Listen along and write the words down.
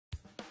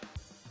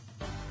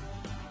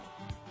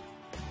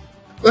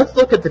Let's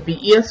look at the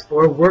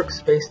BES4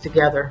 Workspace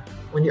together.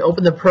 When you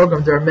open the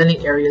program, there are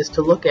many areas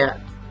to look at.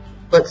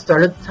 Let's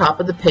start at the top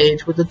of the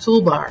page with the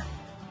toolbar.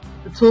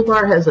 The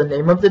toolbar has the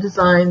name of the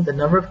design, the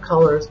number of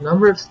colors,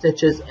 number of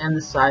stitches, and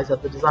the size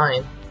of the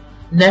design.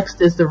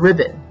 Next is the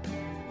ribbon.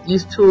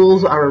 These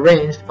tools are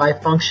arranged by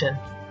function.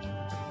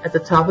 At the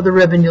top of the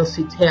ribbon, you'll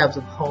see tabs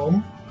of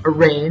Home,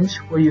 Arrange,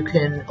 where you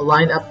can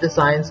line up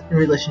designs in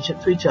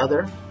relationship to each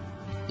other,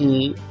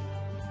 the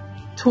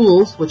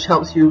Tools, which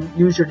helps you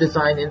use your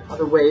design in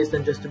other ways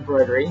than just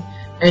embroidery,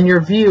 and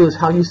your View is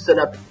how you set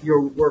up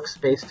your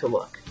workspace to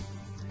look.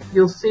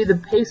 You'll see the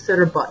Paste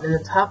Setter button in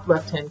the top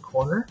left-hand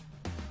corner.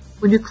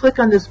 When you click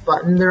on this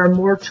button, there are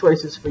more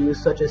choices for you,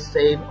 such as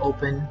Save,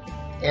 Open,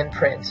 and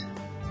Print.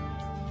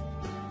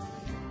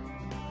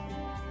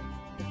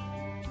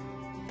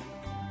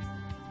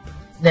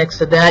 Next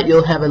to that,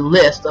 you'll have a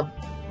list of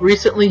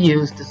recently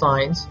used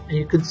designs, and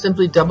you can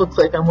simply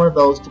double-click on one of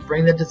those to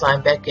bring the design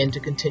back in to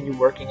continue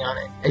working on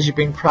it. As you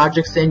bring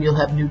projects in, you'll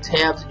have new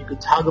tabs, and you can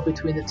toggle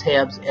between the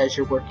tabs as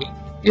you're working.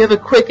 You have a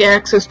quick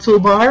access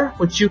toolbar,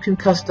 which you can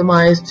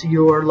customize to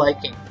your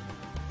liking.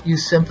 You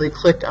simply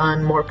click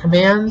on More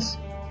Commands.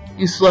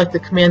 You select the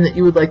command that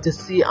you would like to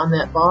see on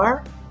that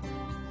bar.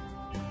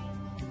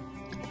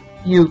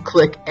 You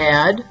click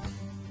Add.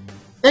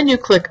 Then you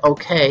click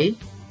OK.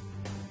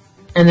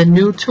 And the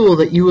new tool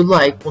that you would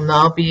like will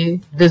now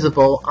be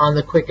visible on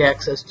the quick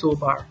access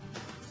toolbar.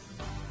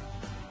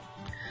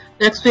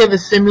 Next, we have a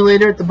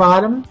simulator at the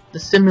bottom. The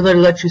simulator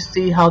lets you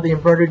see how the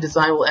embroidery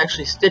design will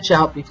actually stitch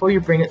out before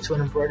you bring it to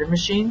an embroidery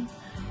machine.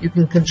 You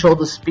can control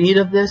the speed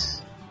of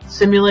this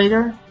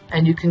simulator,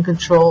 and you can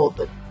control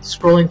the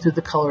scrolling through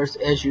the colors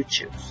as you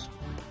choose.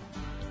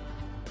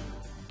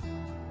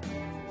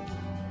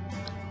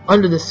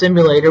 Under the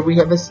simulator, we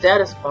have a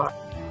status bar.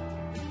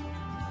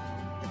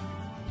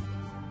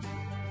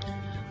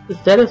 The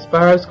status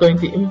bar is going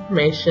to be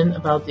information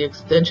about the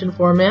extension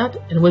format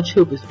and which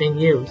hoop is being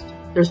used.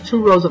 There's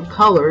two rows of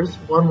colors.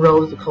 One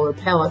row is the color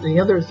palette, and the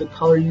other is the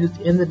color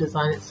used in the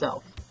design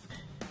itself.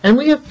 And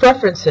we have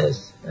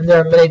preferences, and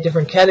there are many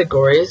different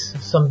categories,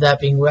 some of that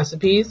being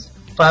recipes,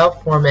 file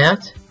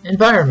format,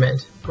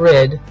 environment,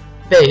 grid,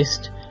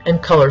 based,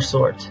 and color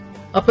sort.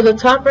 Up in the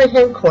top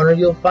right-hand corner,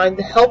 you'll find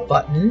the Help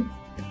button,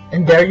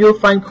 and there you'll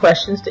find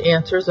questions to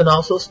answers and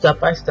also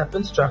step-by-step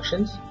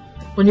instructions.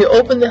 When you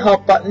open the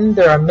Help button,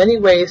 there are many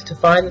ways to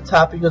find the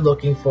topic you're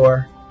looking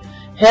for.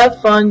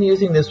 Have fun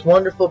using this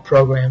wonderful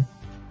program.